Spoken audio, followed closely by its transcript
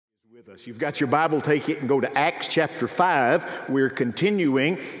With us. You've got your Bible, take it and go to Acts chapter 5. We're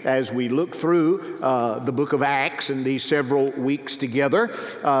continuing as we look through the book of Acts in these several weeks together.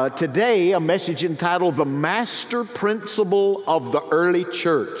 Today, a message entitled The Master Principle of the Early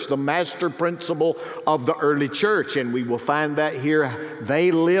Church. The Master Principle of the Early Church. And we will find that here. They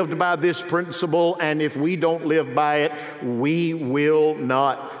lived by this principle, and if we don't live by it, we will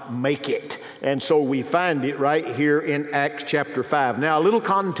not make it. And so we find it right here in Acts chapter 5. Now, a little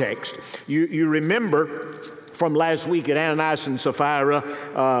context. You remember from last week that Ananias and Sapphira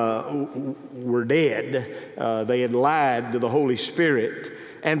were dead. They had lied to the Holy Spirit.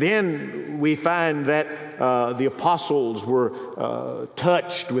 And then we find that the apostles were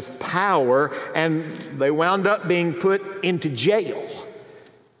touched with power, and they wound up being put into jail.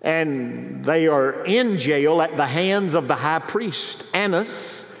 And they are in jail at the hands of the high priest,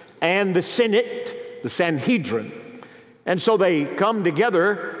 Annas, and the Senate, the Sanhedrin. And so they come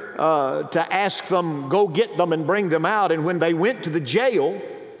together to ask them, go get them and bring them out. And when they went to the jail,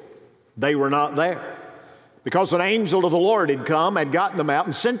 they were not there. Because an angel of the Lord had come, had gotten them out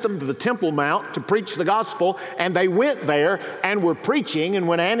and sent them to the Temple Mount to preach the gospel. And they went there and were preaching. And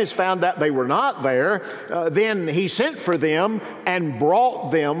when Annas found out they were not there, then he sent for them and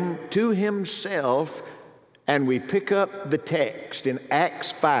brought them to himself. And we pick up the text in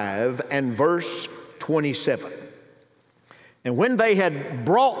Acts 5 and verse 27. And when they had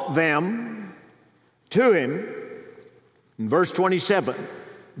brought them to him, in verse 27,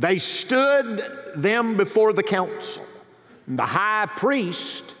 they stood them before the council. And the high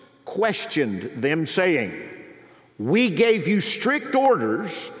priest questioned them, saying, "We gave you strict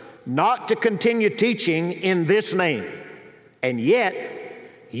orders not to continue teaching in this name, and yet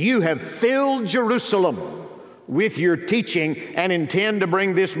you have filled Jerusalem with your teaching and intend to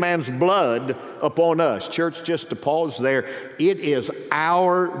bring this man's blood upon us." Church, just to pause there, it is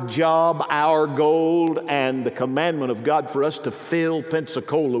our job, our goal, and the commandment of God for us to fill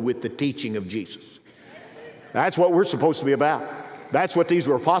Pensacola with the teaching of Jesus. That's what we're supposed to be about. That's what these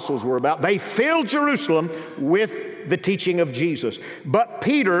apostles were about. They filled Jerusalem with the teaching of Jesus. But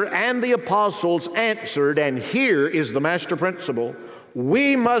Peter and the apostles answered, and here is the master principle: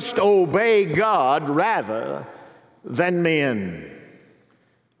 we must obey God rather than men.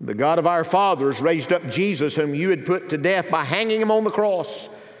 The God of our fathers raised up Jesus, whom you had put to death by hanging him on the cross.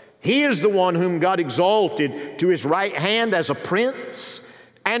 He is the one whom God exalted to his right hand as a prince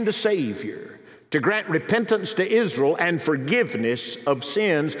and a savior, to grant repentance to Israel and forgiveness of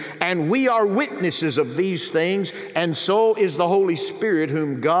sins. And we are witnesses of these things, and so is the Holy Spirit,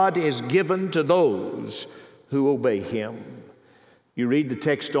 whom God has given to those who obey him. You read the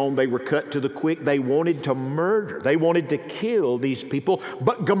text on, they were cut to the quick. They wanted to murder. They wanted to kill these people.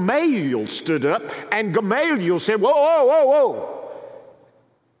 But Gamaliel stood up, and Gamaliel said, whoa, whoa, whoa, whoa.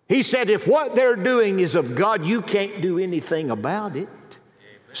 He said, if what they're doing is of God, you can't do anything about it.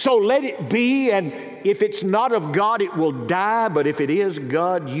 So let it be, and if it's not of God, it will die. But if it is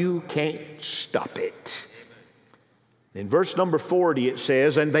God, you can't stop it. In verse number 40 it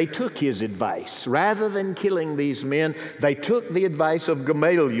says, and they took his advice. Rather than killing these men, they took the advice of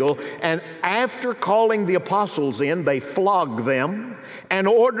Gamaliel, and after calling the apostles in, they flogged them and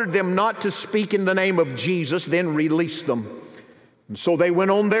ordered them not to speak in the name of Jesus, then released them. And so they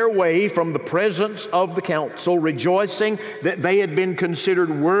went on their way from the presence of the council, rejoicing that they had been considered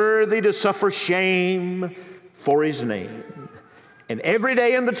worthy to suffer shame for his name. And every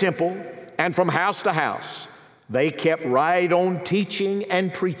day in the temple and from house to house, they kept right on teaching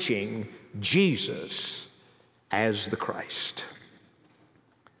and preaching Jesus as the Christ.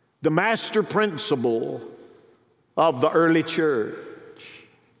 The master principle of the early church: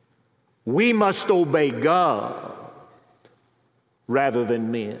 we must obey God rather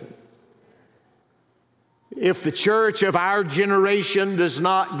than men. If the church of our generation does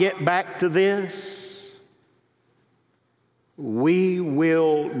not get back to this, we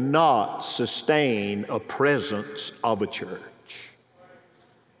will not sustain a presence of a church.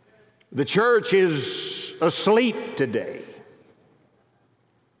 The church is asleep today.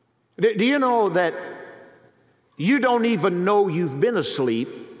 Do you know that you don't even know you've been asleep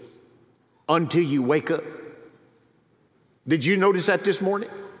until you wake up? Did you notice that this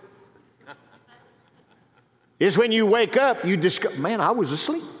morning? It's when you wake up, you discover, man, I was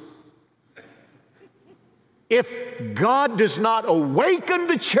asleep. If God does not awaken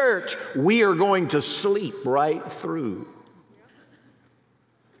the church, we are going to sleep right through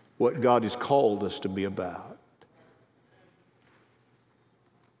what God has called us to be about.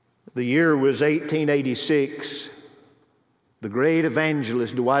 The year was 1886. The great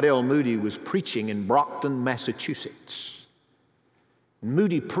evangelist Dwight L. Moody was preaching in Brockton, Massachusetts.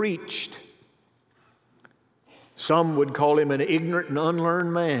 Moody preached. Some would call him an ignorant and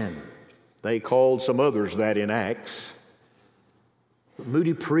unlearned man. They called some others that in Acts. But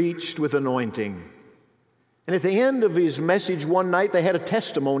Moody preached with anointing. And at the end of his message one night, they had a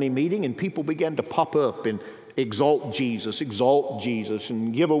testimony meeting, and people began to pop up and exalt Jesus,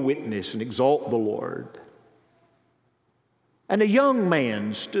 and give a witness and exalt the Lord. And a young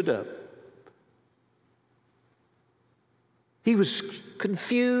man stood up. He was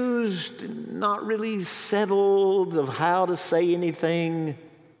confused and not really settled of how to say anything.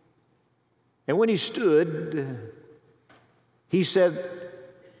 And when he stood, he said,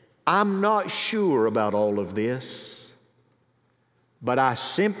 "I'm not sure about all of this, but I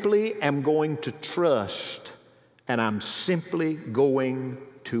simply am going to trust, and I'm simply going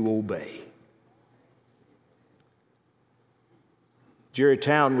to obey." Jerry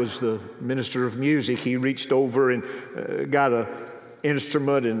Town was the minister of music. He reached over and got an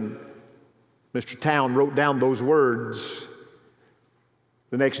instrument, and Mr. Town wrote down those words.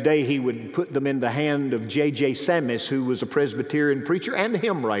 The next day, he would put them in the hand of J.J. Sammis, who was a Presbyterian preacher and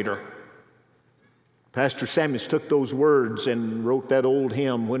hymn writer. Pastor Sammis took those words and wrote that old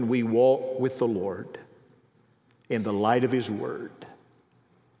hymn, "When We Walk with the Lord in the Light of His Word."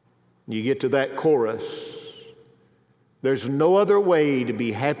 You get to that chorus. There's no other way to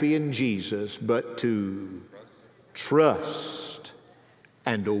be happy in Jesus but to trust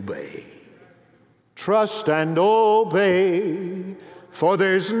and obey. Trust and obey, for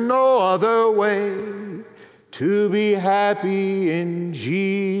there's no other way to be happy in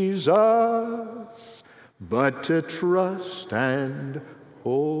Jesus but to trust and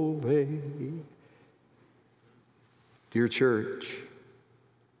obey. Dear church,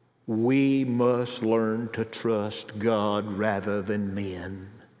 we must learn to trust God rather than men.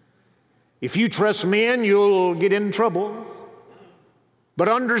 If you trust men, you'll get in trouble. But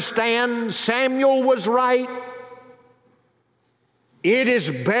understand, Samuel was right. It is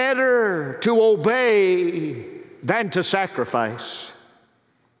better to obey than to sacrifice.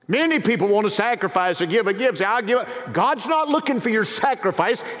 Many people want to sacrifice or give a gift. Say, "I'll give it." God's not looking for your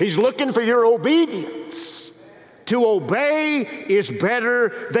sacrifice. He's looking for your obedience. To obey is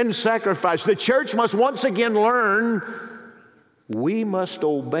better than sacrifice. The church must once again learn we must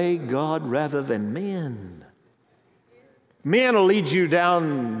obey God rather than men. Men will lead you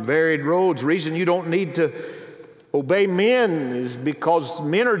down varied roads. The reason you don't need to obey men is because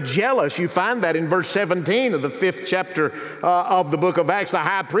men are jealous. You find that in verse 17 of the 5th chapter of the book of Acts. The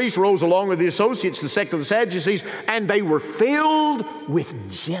high priest rose along with the associates, the sect of the Sadducees, and they were filled with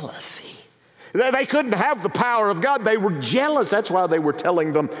jealousy. They couldn't have the power of God. They were jealous. That's why they were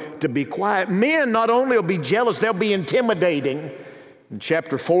telling them to be quiet. Men not only will be jealous, they'll be intimidating. In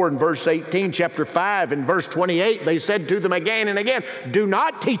chapter 4 and verse 18, chapter 5 and verse 28, they said to them again and again, "Do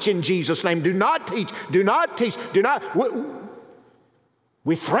not teach in Jesus' name. Do not teach. Do not teach. Do not.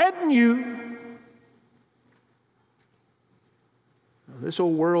 We threaten you." This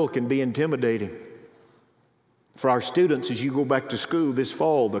whole world can be intimidating. For our students, as you go back to school this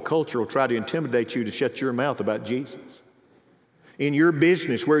fall, the culture will try to intimidate you to shut your mouth about Jesus. In your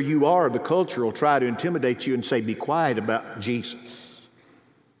business, where you are, the culture will try to intimidate you and say, "Be quiet about Jesus."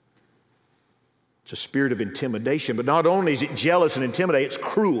 It's a spirit of intimidation. But not only is it jealous and intimidating, it's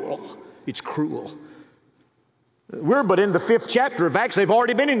cruel. It's cruel. We're but in the 5th chapter of Acts. They've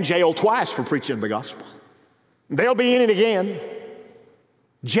already been in jail twice for preaching the gospel. They'll be in it again.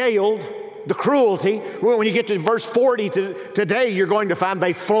 Jailed. The cruelty. When you get to verse 40 today, you're going to find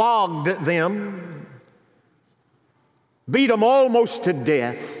they flogged them, beat them almost to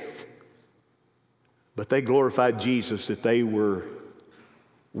death. But they glorified Jesus that they were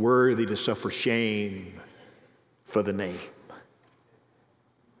worthy to suffer shame for the name.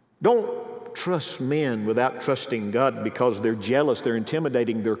 Don't trust men without trusting God because they're jealous, they're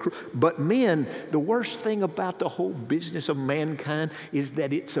intimidating, they're cruel. But men, the worst thing about the whole business of mankind is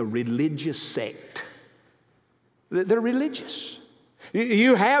that it's a religious sect. They're religious.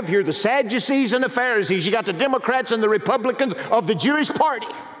 You have here the Sadducees and the Pharisees. You got the Democrats and the Republicans of the Jewish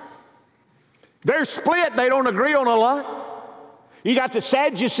party. They're split. They don't agree on a lot. You got the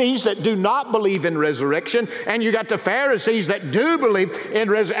Sadducees that do not believe in resurrection, and you got the Pharisees that do believe in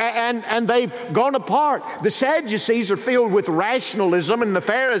resurrection, and they've gone apart. The Sadducees are filled with rationalism, and the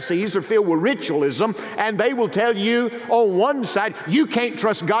Pharisees are filled with ritualism, and they will tell you on one side, you can't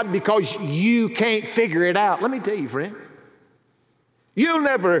trust God because you can't figure it out. Let me tell you, friend, you'll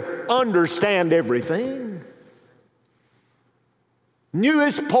never understand everything.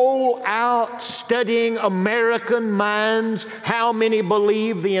 Newest poll out studying American minds. How many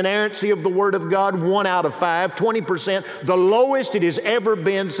believe the inerrancy of the Word of God? 1 out of 5, 20%, the lowest it has ever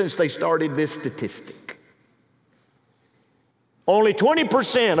been since they started this statistic. Only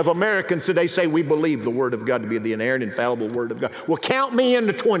 20% of Americans today say we believe the Word of God to be the inerrant, infallible Word of God. Well, count me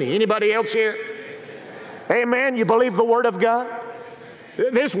into 20. Anybody else here? Amen. You believe the Word of God?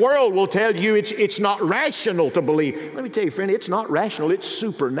 This world will tell you it's not rational to believe. Let me tell you, friend, it's not rational. It's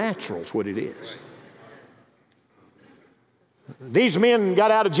supernatural is what it is. These men got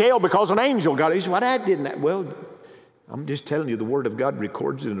out of jail because an angel got out. He said, well, that didn't. Well, I'm just telling you, the Word of God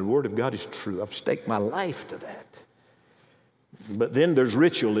records it, and the Word of God is true. I've staked my life to that. But then there's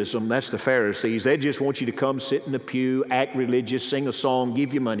ritualism. That's the Pharisees. They just want you to come sit in the pew, act religious, sing a song,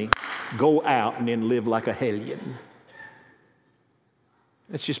 give you money, go out, and then live like a hellion.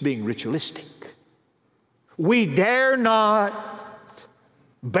 That's just being ritualistic. We dare not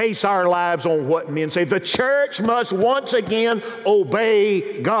base our lives on what men say. The church must once again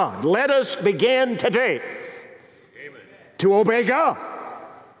obey God. Let us begin today to obey God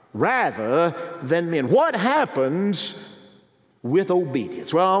rather than men. What happens with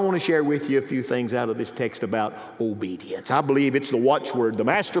obedience? Well, I want to share with you a few things out of this text about obedience. I believe it's the watchword, the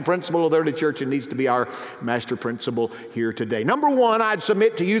master principle of the early church, and needs to be our master principle here today. Number one, I'd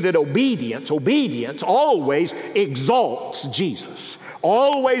submit to you that obedience always exalts Jesus.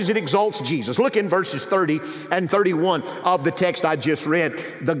 Always it exalts Jesus. Look in verses 30 and 31 of the text I just read.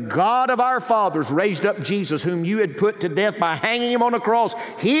 The God of our fathers raised up Jesus, whom you had put to death by hanging him on a cross.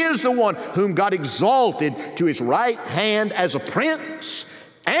 He is the one whom God exalted to his right hand as a prince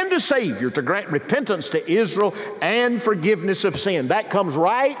and a savior to grant repentance to Israel and forgiveness of sin. That comes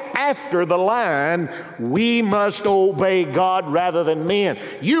right after the line, we must obey God rather than men.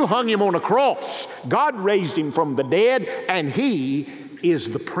 You hung him on a cross. God raised him from the dead, and he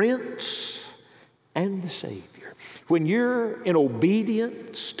is the Prince and the Savior. When you're in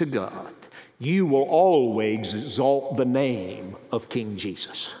obedience to God, you will always exalt the name of King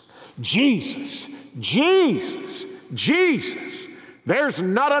Jesus. Jesus, Jesus, Jesus. There's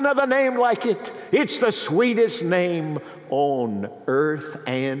not another name like it. It's the sweetest name on earth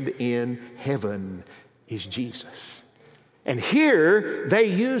and in heaven is Jesus. And here they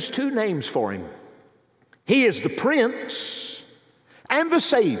use two names for him. He is the Prince and the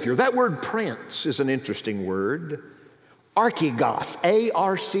Savior. That word prince is an interesting word. Archegos,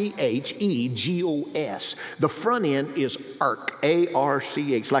 A-R-C-H-E-G-O-S. The front end is arch,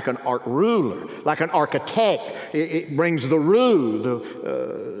 A-R-C-H, like an art ruler, like an architect. It brings the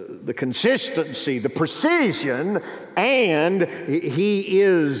the consistency, the precision, and he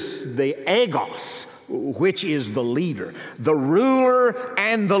is the agos, which is the leader, the ruler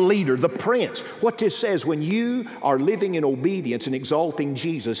and the leader, the prince. What this says, when you are living in obedience and exalting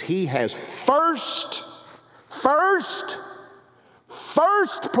Jesus, he has first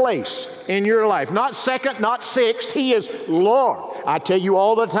place in your life. Not second, not sixth. He is Lord. I tell you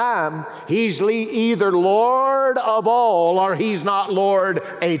all the time, he's either Lord of all or he's not Lord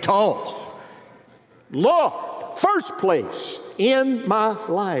at all. Lord, first place in my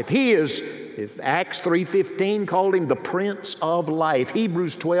life. He is, if Acts 3:15 called him the Prince of Life.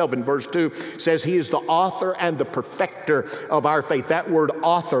 Hebrews 12 and verse 2 says he is the author and the perfecter of our faith. That word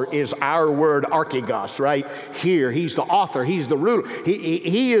author is our word archegos right here. He's the author. He's the ruler.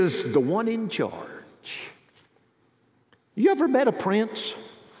 He is the one in charge. You ever met a prince?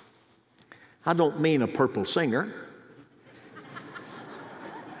 I don't mean a purple singer.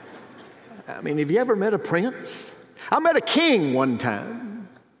 I mean, have you ever met a prince? I met a king one time.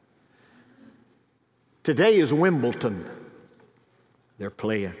 Today is Wimbledon. They're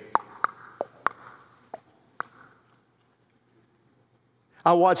playing.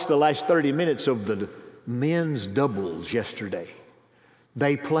 I watched the last 30 minutes of the men's doubles yesterday.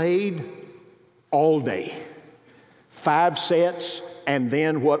 They played all day. 5 sets and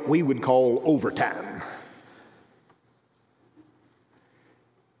then what we would call overtime.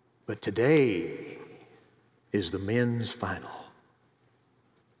 But today is the men's final.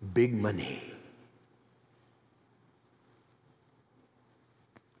 Big money.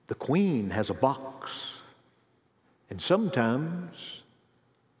 The queen has a box, and sometimes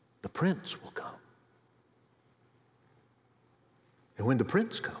the prince will come. And when the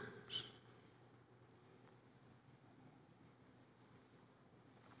prince comes,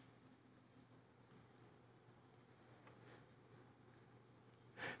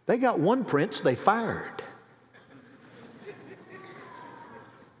 they got one prince they fired.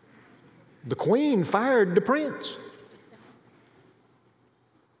 The queen fired the prince.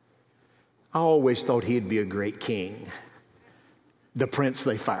 I always thought he'd be a great king. the prince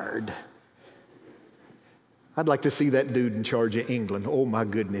they fired. I'd like to see that dude in charge of England. Oh my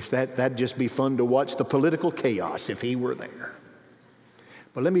goodness, that'd just be fun to watch the political chaos if he were there.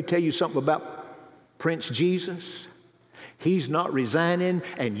 But let me tell you something about Prince Jesus. He's not resigning,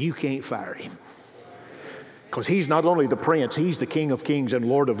 and you can't fire him. Because he's not only the prince, he's the King of Kings and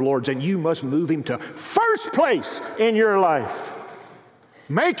Lord of Lords, and you must move him to first place in your life.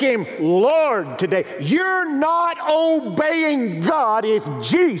 Make him Lord today. You're not obeying God if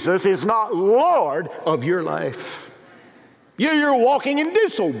Jesus is not Lord of your life. You're walking in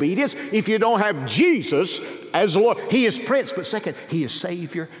disobedience if you don't have Jesus as Lord. He is Prince, but second, He is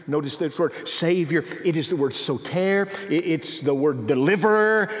Savior. Notice this word, Savior. It is the word soter. It's the word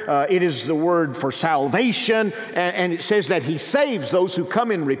deliverer. It is the word for salvation. And it says that He saves those who come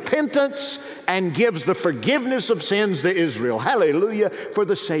in repentance and gives the forgiveness of sins to Israel. Hallelujah for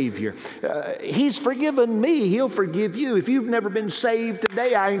the Savior. He's forgiven me. He'll forgive you. If you've never been saved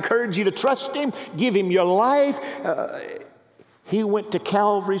today, I encourage you to trust Him. Give Him your life. He went to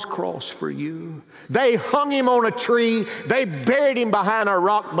Calvary's cross for you. They hung Him on a tree. They buried Him behind a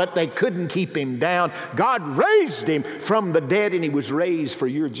rock, but they couldn't keep Him down. God raised Him from the dead, and He was raised for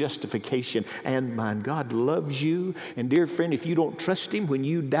your justification and mine. God loves you. And dear friend, if you don't trust Him, when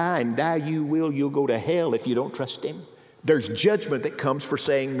you die, and die you will, you'll go to hell if you don't trust Him. There's judgment that comes for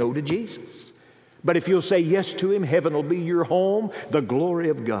saying no to Jesus. But if you'll say yes to Him, heaven will be your home. The glory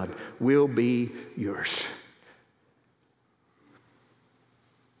of God will be yours.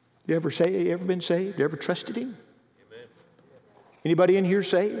 You ever been saved? You ever trusted Him? Amen. Anybody in here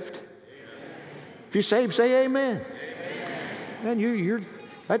saved? Amen. If you're saved, say amen. Amen.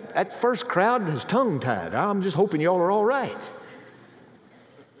 Man, that first crowd is tongue-tied. I'm just hoping y'all are all right.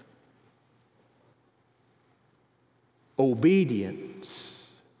 Obedience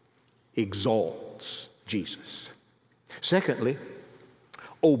exalts Jesus. Secondly,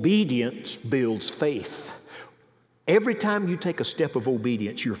 obedience builds faith. Every time you take a step of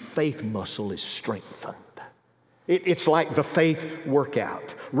obedience, your faith muscle is strengthened. It's like the faith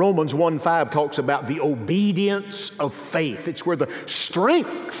workout. Romans 1:5 talks about the obedience of faith. It's where the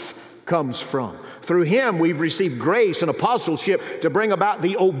strength comes from. Through Him, we've received grace and apostleship to bring about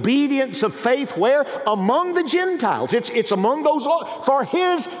the obedience of faith where? Among the Gentiles. It's among those for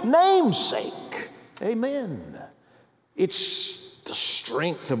His name's sake. Amen. It's the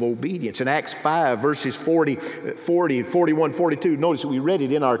strength of obedience. In Acts 5, verses 40, 41, 42, notice that we read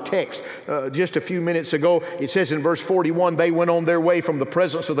it in our text just a few minutes ago. It says in verse 41, they went on their way from the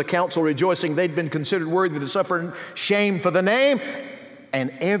presence of the council, rejoicing they'd been considered worthy to suffer shame for the name.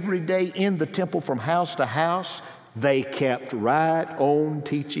 And every day in the temple from house to house, they kept right on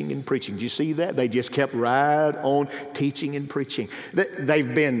teaching and preaching. Do you see that? They just kept right on teaching and preaching.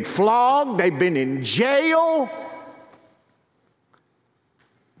 They've been flogged. They've been in jail.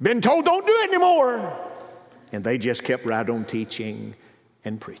 Been told don't do it anymore. And they just kept right on teaching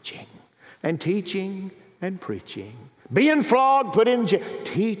and preaching. And teaching and preaching. Being flogged, put in jail.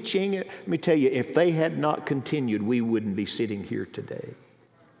 Teaching. Let me tell you, if they had not continued, we wouldn't be sitting here today.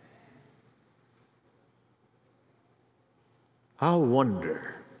 I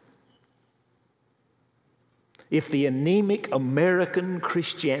wonder if the anemic American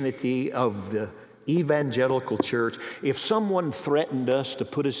Christianity of the evangelical church, if someone threatened us to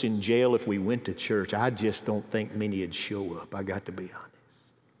put us in jail if we went to church, I just don't think many would show up. I got to be honest.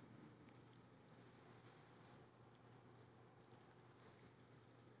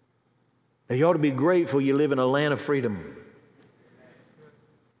 Now, you ought to be grateful you live in a land of freedom.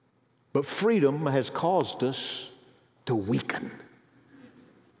 But freedom has caused us to weaken.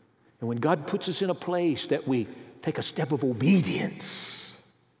 And when God puts us in a place that we take a step of obedience,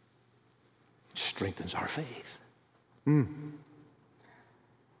 it strengthens our faith.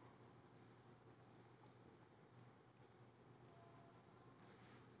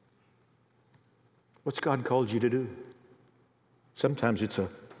 What's God called you to do? Sometimes it's a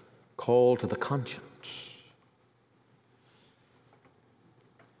call to the conscience.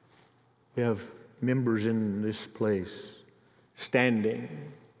 We have members in this place standing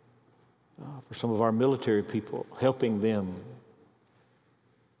for some of our military people, helping them.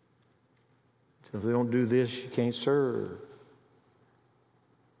 So if they don't do this, you can't serve.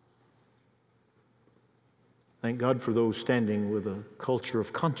 Thank God for those standing with a culture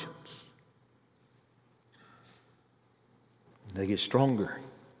of conscience. They get stronger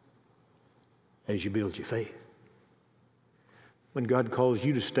as you build your faith. When God calls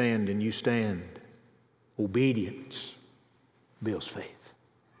you to stand and you stand, obedience builds faith.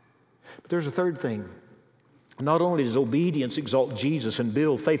 But there's a third thing. Not only does obedience exalt Jesus and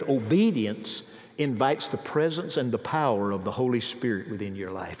build faith, obedience invites the presence and the power of the Holy Spirit within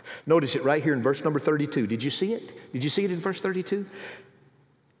your life. Notice it right here in verse number 32. Did you see it? Did you see it in verse 32?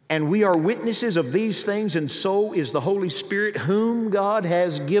 And we are witnesses of these things, and so is the Holy Spirit, whom God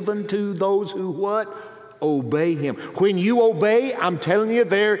has given to those who what? Obey Him. When you obey, I'm telling you,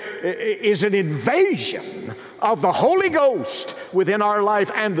 there is an invasion of the Holy Ghost within our life,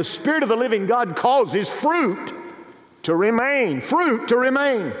 and the Spirit of the living God causes fruit to remain. Fruit to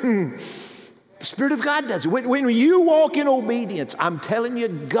remain. The Spirit of God does it. When you walk in obedience, I'm telling you,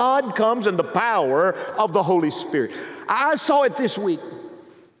 God comes in the power of the Holy Spirit. I saw it this week.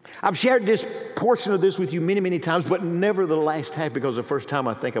 I've shared this portion of this with you many, many times, but never the last half, because the first time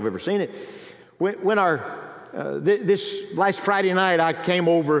I think I've ever seen it. This last Friday night, I came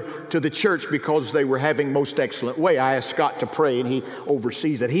over to the church because they were having Most Excellent Way. I asked Scott to pray, and he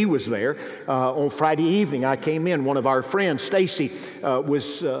oversees that. He was there. On Friday evening, I came in. One of our friends, Stacy,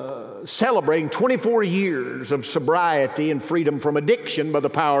 was celebrating 24 years of sobriety and freedom from addiction by the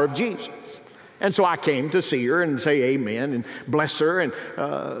power of Jesus. And so I came to see her and say amen and bless her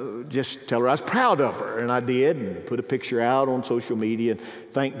and just tell her I was proud of her. And I did, and put a picture out on social media and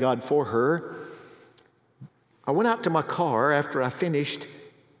thank God for her. I went out to my car after I finished,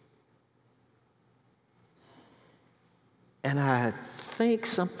 and I think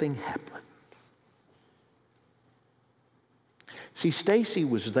something happened. See, Stacy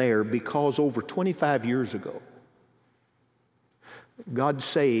was there because over 25 years ago, God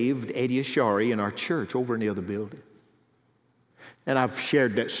saved Eddie Ashari in our church over in the other building. And I've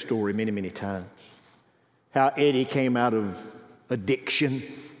shared that story many, many times. How Eddie came out of addiction,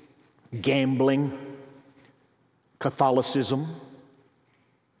 gambling, Catholicism.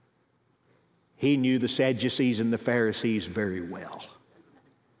 He knew the Sadducees and the Pharisees very well.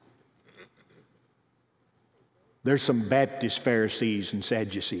 There's some Baptist Pharisees and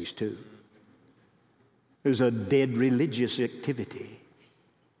Sadducees too. There's a dead religious activity.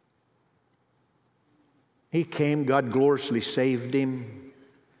 He came, God gloriously saved him.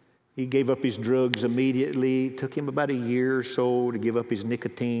 He gave up his drugs immediately. It took him about a year or so to give up his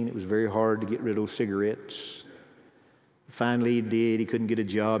nicotine. It was very hard to get rid of cigarettes. Finally he did. He couldn't get a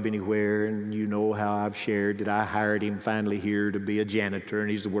job anywhere, and you know how I've shared that I hired him finally here to be a janitor,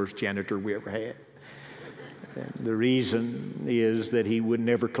 and he's the worst janitor we ever had. And the reason is that he would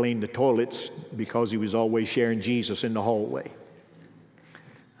never clean the toilets because he was always sharing Jesus in the hallway.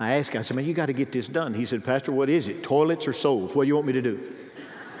 I asked him, I said, man, you got to get this done. He said, Pastor, what is it, toilets or souls? What do you want me to do?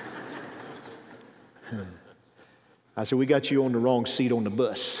 I said, we got you on the wrong seat on the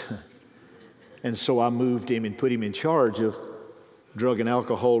bus. And so I moved him and put him in charge of drug and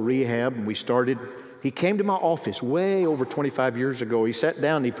alcohol rehab, and we started. He came to my office way over 25 years ago. He sat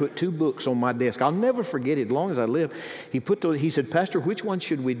down and he put 2 books on my desk. I'll never forget it as long as I live. He said, Pastor, which one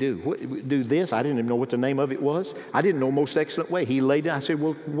should we do? Do this? I didn't even know what the name of it was. I didn't know Most Excellent Way. He laid down. I said,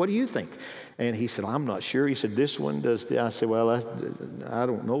 well, what do you think? And he said, I'm not sure. He said, this one does this. I said, well, I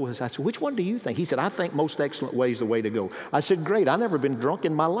don't know. I said, which one do you think? He said, I think Most Excellent Way is the way to go. I said, great. I've never been drunk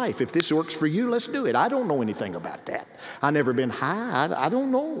in my life. If this works for you, let's do it. I don't know anything about that. I've never been high. I don't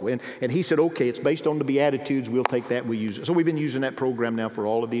know. And he said, okay, it's based on the Beatitudes. We'll take that. We'll use it. So we've been using that program now for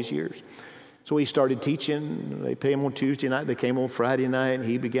all of these years. So he started teaching. They pay him on Tuesday night. They came on Friday night, and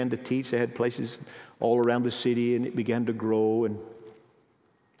he began to teach. They had places all around the city, and it began to grow. And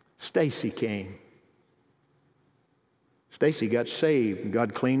Stacy came. Stacy got saved, and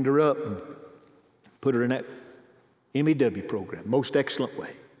God cleaned her up and put her in that MEW program, Most Excellent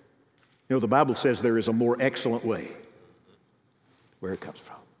Way. You know, the Bible says there is a more excellent way, where it comes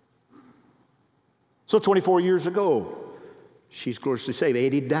from. So 24 years ago, she's gloriously saved.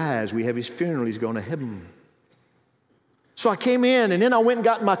 Eddie dies. We have his funeral. He's going to heaven. So I came in, and then I went and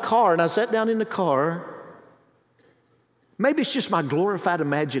got in my car, and I sat down in the car. Maybe it's just my glorified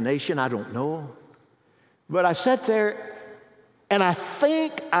imagination. I don't know. But I sat there, and I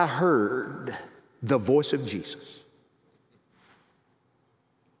think I heard the voice of Jesus.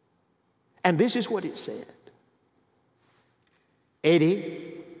 And this is what it said.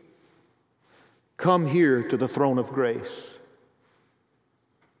 Eddie, come here to the throne of grace.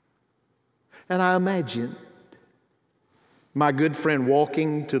 And I imagined my good friend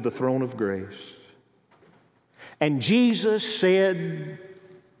walking to the throne of grace. And Jesus said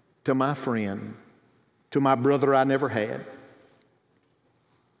to my friend, to my brother I never had,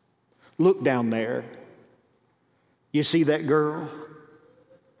 look down there. You see that girl?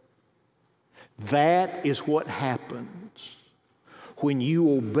 That is what happens when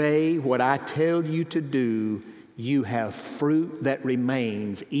you obey what I tell you to do. You have fruit that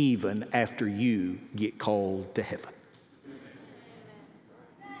remains even after you get called to heaven.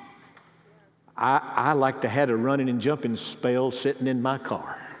 I like to have a running and jumping spell sitting in my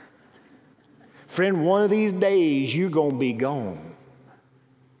car. Friend, one of these days you're going to be gone.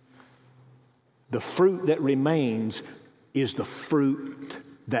 The fruit that remains is the fruit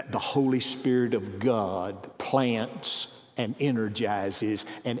that the Holy Spirit of God plants and energizes,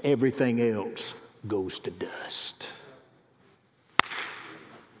 and everything else goes to dust.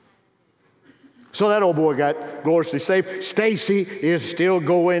 So that old boy got gloriously saved. Stacy is still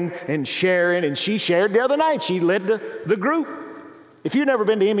going and sharing, and she shared the other night. She led the group. If you've never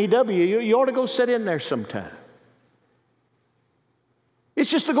been to MEW, you ought to go sit in there sometime. It's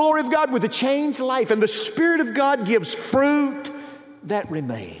just the glory of God with a changed life, and the Spirit of God gives fruit that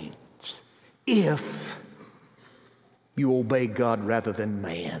remains if you obey God rather than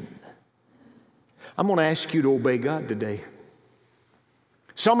man. I'm going to ask you to obey God today.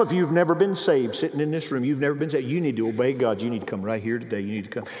 Some of you have never been saved sitting in this room. You've never been saved. You need to obey God. You need to come right here today. You need to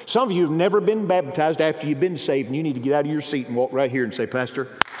come. Some of you have never been baptized after you've been saved, and you need to get out of your seat and walk right here and say, Pastor,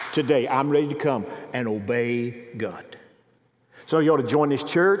 today I'm ready to come and obey God. So you ought to join this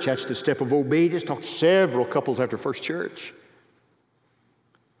church. That's the step of obedience. Talked to several couples after First Church.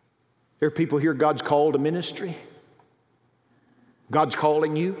 There are people here God's called to ministry. God's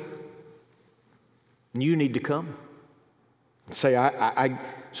calling you. And you need to come. Say,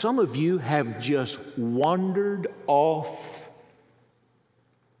 some of you have just wandered off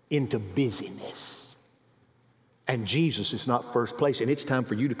into busyness. And Jesus is not first place. And it's time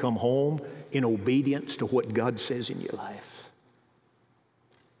for you to come home in obedience to what God says in your life.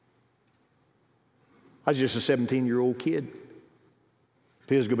 I was just a 17-year-old kid at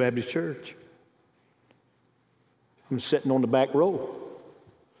Pisgah Baptist Church. I'm sitting on the back row.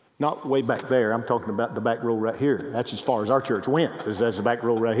 Not way back there. I'm talking about the back row right here. That's as far as our church went. That's the back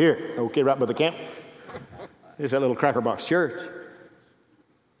row right here. Okay, right by the camp. It's that little cracker box church.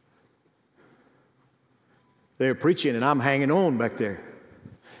 They're preaching, and I'm hanging on back there.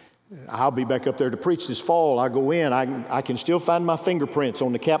 I'll be back up there to preach this fall. I go in. I can still find my fingerprints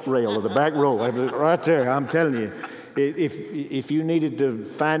on the cap rail of the back row. Right there. I'm telling you. If you needed to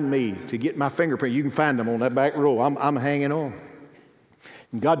find me to get my fingerprint, you can find them on that back row. I'm hanging on.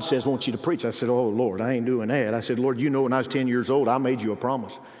 And God says, I want you to preach. I said, oh, Lord, I ain't doing that. I said, Lord, you know when I was 10 years old, I made you a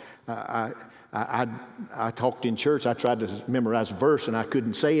promise. I talked in church. I tried to memorize a verse, and I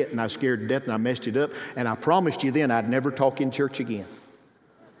couldn't say it, and I was scared to death, and I messed it up. And I promised you then I'd never talk in church again.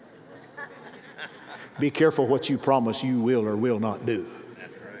 Be careful what you promise you will or will not do.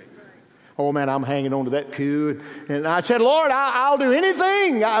 Oh, man, I'm hanging on to that pew. And I said, Lord, I'll do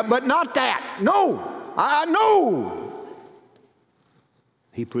anything, but not that. No, I know.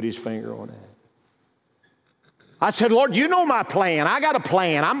 He put his finger on it. I said, Lord, you know my plan. I got a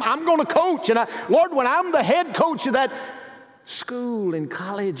plan. I'm going to coach. And Lord, when I'm the head coach of that school and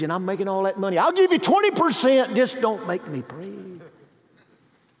college and I'm making all that money, I'll give you 20%. Just don't make me pray.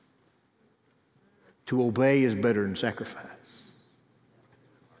 To obey is better than sacrifice.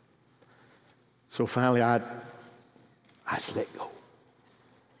 So finally, I just let go.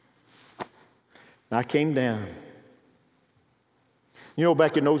 And I came down. You know,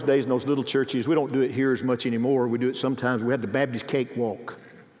 back in those days, in those little churches, we don't do it here as much anymore. We do it sometimes. We had the Baptist cakewalk.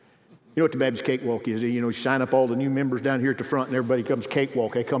 You know what the Baptist cakewalk is? You know, you sign up all the new members down here at the front, and everybody comes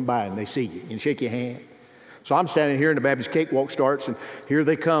cakewalk. They come by and they see you and shake your hand. So I'm standing here, and the Baptist cakewalk starts, and here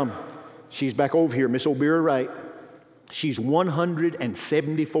they come. She's back over here, Miss O'Beara Wright. She's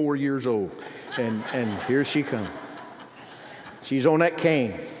 174 years old, and here she comes. She's on that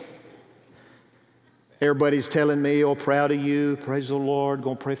cane. Everybody's telling me, oh, proud of you. Praise the Lord.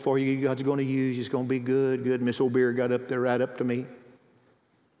 Going to pray for you. God's going to use you. It's going to be good. Good. Miss O'Beara got up there right up to me.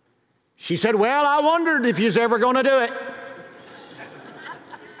 She said, well, I wondered if you was ever going to do it.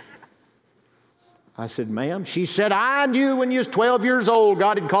 I said, ma'am. She said, I knew when you was 12 years old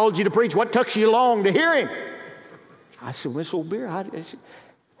God had called you to preach. What took you long to hear him? I said, Miss O'Beara,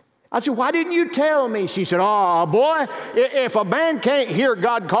 I said, why didn't you tell me? She said, oh, boy, if a man can't hear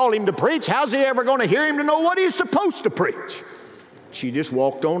God call him to preach, how's he ever going to hear him to know what he's supposed to preach? She just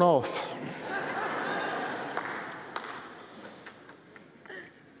walked on off.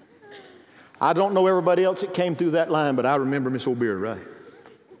 I don't know everybody else that came through that line, but I remember Miss O'Beara, right?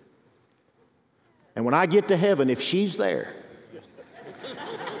 And when I get to heaven, if she's there,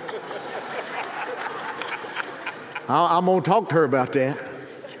 I'm going to talk to her about that.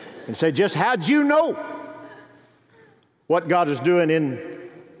 And say, just how'd you know what God is doing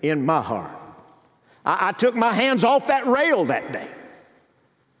in my heart? I took my hands off that rail that day.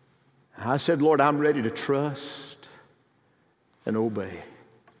 I said, Lord, I'm ready to trust and obey.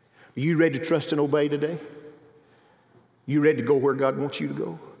 Are you ready to trust and obey today? You ready to go where God wants you to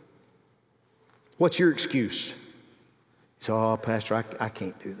go? What's your excuse? So, oh, Pastor, I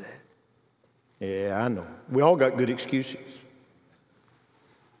can't do that. Yeah, I know. We all got good excuses.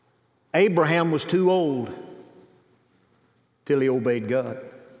 Abraham was too old till he obeyed God.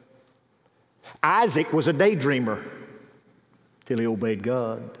 Isaac was a daydreamer till he obeyed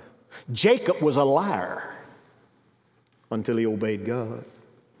God. Jacob was a liar until he obeyed God.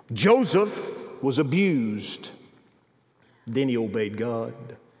 Joseph was abused, then he obeyed God.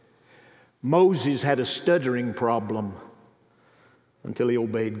 Moses had a stuttering problem until he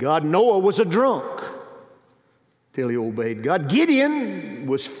obeyed God. Noah was a drunk till he obeyed God. Gideon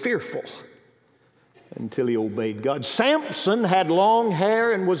was fearful until he obeyed God. Samson had long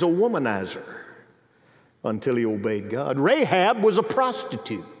hair and was a womanizer until he obeyed God. Rahab was a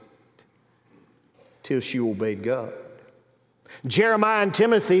prostitute till she obeyed God. Jeremiah and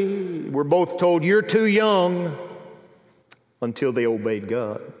Timothy were both told, you're too young, until they obeyed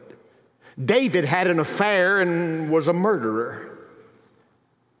God. David had an affair and was a murderer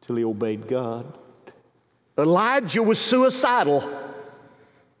till he obeyed God. Elijah was suicidal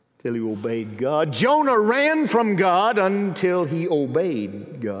till he obeyed God. Jonah ran from God until he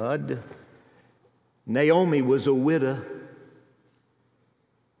obeyed God. Naomi was a widow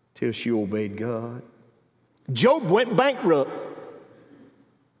till she obeyed God. Job went bankrupt,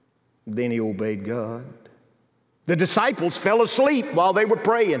 then he obeyed God. The disciples fell asleep while they were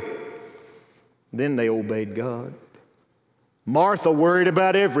praying, then they obeyed God. Martha worried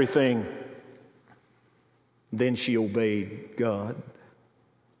about everything, then she obeyed God.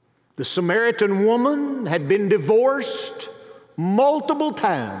 The Samaritan woman had been divorced multiple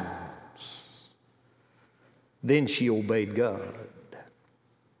times, then she obeyed God.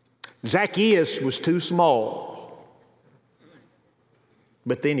 Zacchaeus was too small,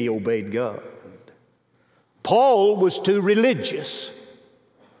 but then he obeyed God. Paul was too religious,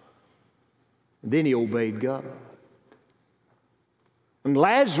 then he obeyed God. And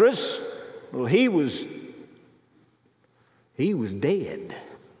Lazarus, well, he was dead,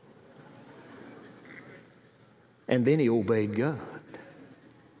 and then he obeyed God.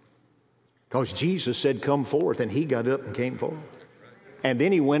 Because Jesus said, come forth, and he got up and came forth. And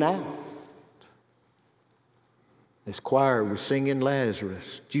then he went out. This choir was singing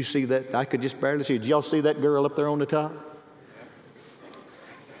Lazarus. Did you see that? I could just barely see it. Did y'all see that girl up there on the top?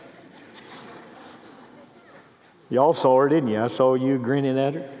 Y'all saw her, didn't you? I saw you grinning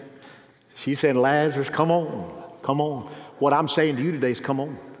at her. She said, Lazarus, come on. Come on. What I'm saying to you today is come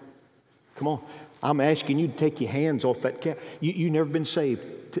on. Come on. I'm asking you to take your hands off that cat. You've never been saved.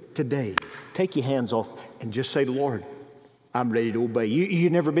 Today, take your hands off and just say, Lord, I'm ready to obey.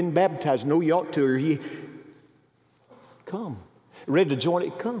 You've never been baptized. No, you ought to. Or come. Ready to join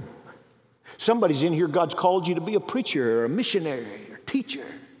it? Come. Somebody's in here, God's called you to be a preacher or a missionary or teacher.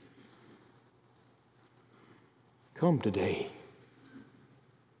 Come today.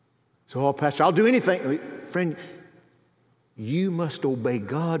 So, oh, Pastor, I'll do anything. Friend, you must obey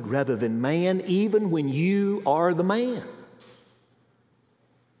God rather than man, even when you are the man.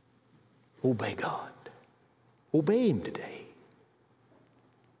 Obey God. Obey Him today.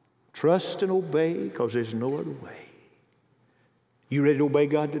 Trust and obey, because there's no other way. You ready to obey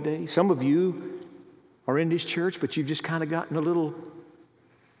God today? Some of you are in this church, but you've just kind of gotten a little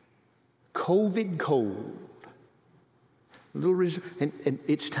COVID cold. And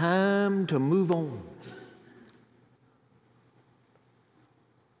it's time to move on.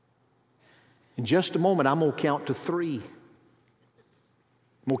 In just a moment, I'm going to count to 3. I'm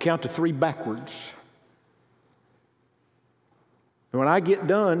going to count to 3 backwards. And when I get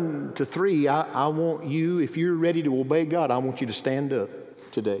done to 3, I want you, if you're ready to obey God, I want you to stand up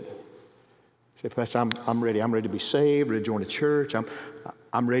today. Say, Pastor, I'm ready. I'm ready to be saved, ready to join a church.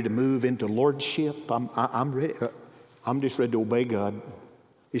 I'm ready to move into lordship. I'm ready. I'm just ready to obey God.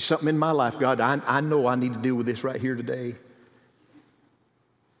 There's something in my life, God, I know I need to deal with this right here today.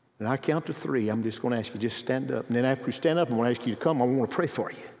 And I count to 3. I'm just going to ask you, just stand up. And then after you stand up, I'm going to ask you to come. I want to pray for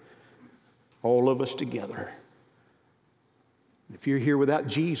you. All of us together. If you're here without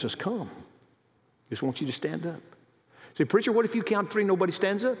Jesus, come. Just want you to stand up. Say, preacher, what if you count 3 and nobody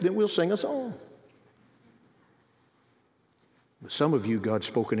stands up? Then we'll sing a song. But some of you, God's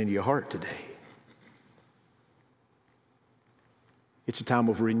spoken into your heart today. It's a time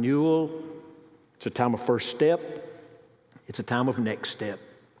of renewal. It's a time of first step. It's a time of next step.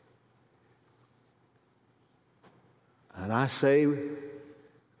 And I say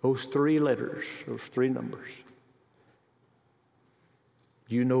those 3 letters, those 3 numbers.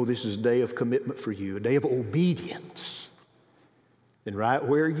 You know this is a day of commitment for you, a day of obedience. And right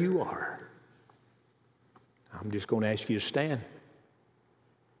where you are, I'm just going to ask you to stand.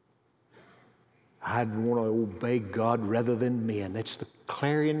 I'd want to obey God rather than men. That's the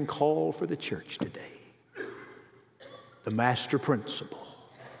clarion call for the church today. The master principle.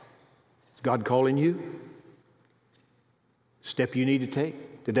 Is God calling you? Step you need to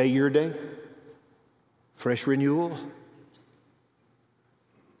take? Today your day? Fresh renewal?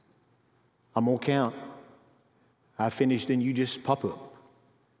 I'm going to count. I finished and you just pop up.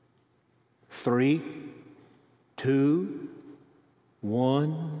 3, 2,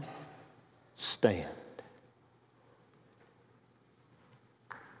 1, stand.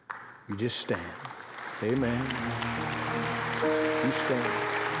 You just stand. Amen. You stand.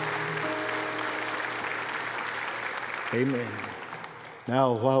 Amen.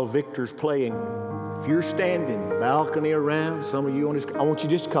 Now, while Victor's playing, if you're standing, balcony around, some of you on this, I want you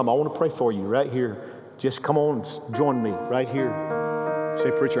just to come. I want to pray for you right here. Just come on, join me right here. Say,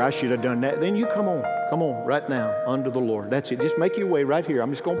 preacher, I should have done that. Then you come on right now under the Lord. That's it. Just make your way right here.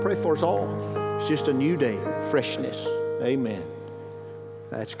 I'm just going to pray for us all. It's just a new day, freshness. Amen.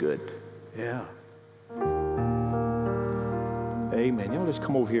 That's good. Yeah. Amen. Y'all just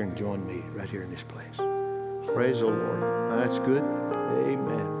come over here and join me right here in this place. Praise the Lord. That's good.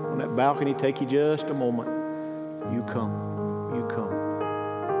 Amen. On that balcony, take you just a moment. You come. You come.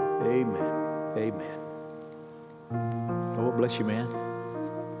 Amen. Amen. Oh, bless you, man.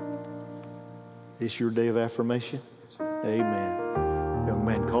 This your day of affirmation? Amen. A young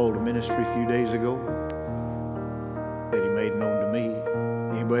man called to ministry a few days ago that he made known to me.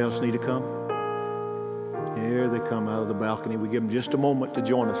 Anybody else need to come? Here they come out of the balcony. We give them just a moment to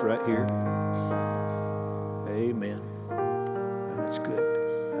join us right here. Amen. That's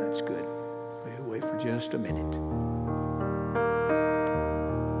good. That's good. We'll wait for just a minute.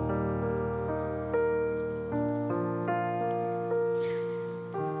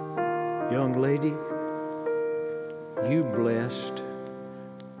 Young lady, you blessed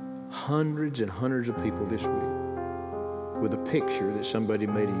hundreds and hundreds of people this week with a picture that somebody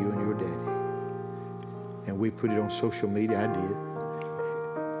made of you and your daddy. And we put it on social media. I did.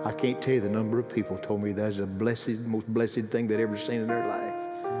 I can't tell you the number of people told me that's the most blessed thing they'd ever seen in their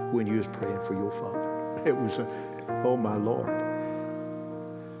life when you was praying for your father. It was, oh my Lord.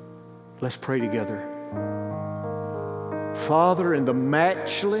 Let's pray together. Father, in the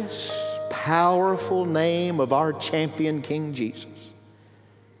matchless, powerful name of our champion, King Jesus,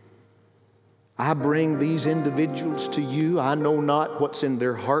 I bring these individuals to you. I know not what's in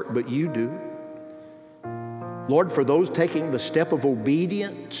their heart, but you do. Lord, for those taking the step of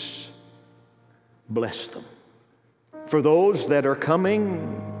obedience, bless them. For those that are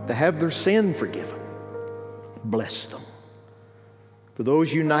coming to have their sin forgiven, bless them. For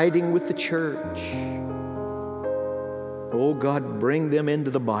those uniting with the church, oh God, bring them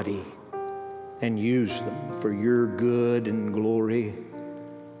into the body and use them for your good and glory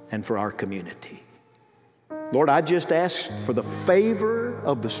and for our community. Lord, I just ask for the favor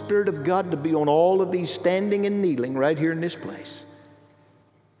of the Spirit of God to be on all of these standing and kneeling right here in this place.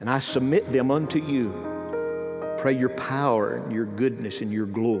 And I submit them unto you. Pray your power and your goodness and your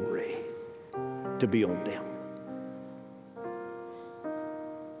glory to be on them.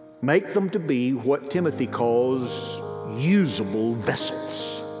 Make them to be what Timothy calls usable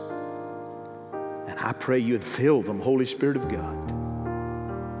vessels. And I pray you'd fill them, Holy Spirit of God.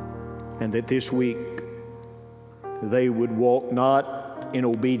 And that this week they would walk not in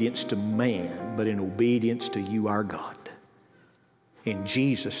obedience to man, but in obedience to you, our God. In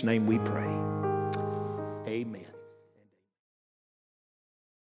Jesus' name we pray. Amen.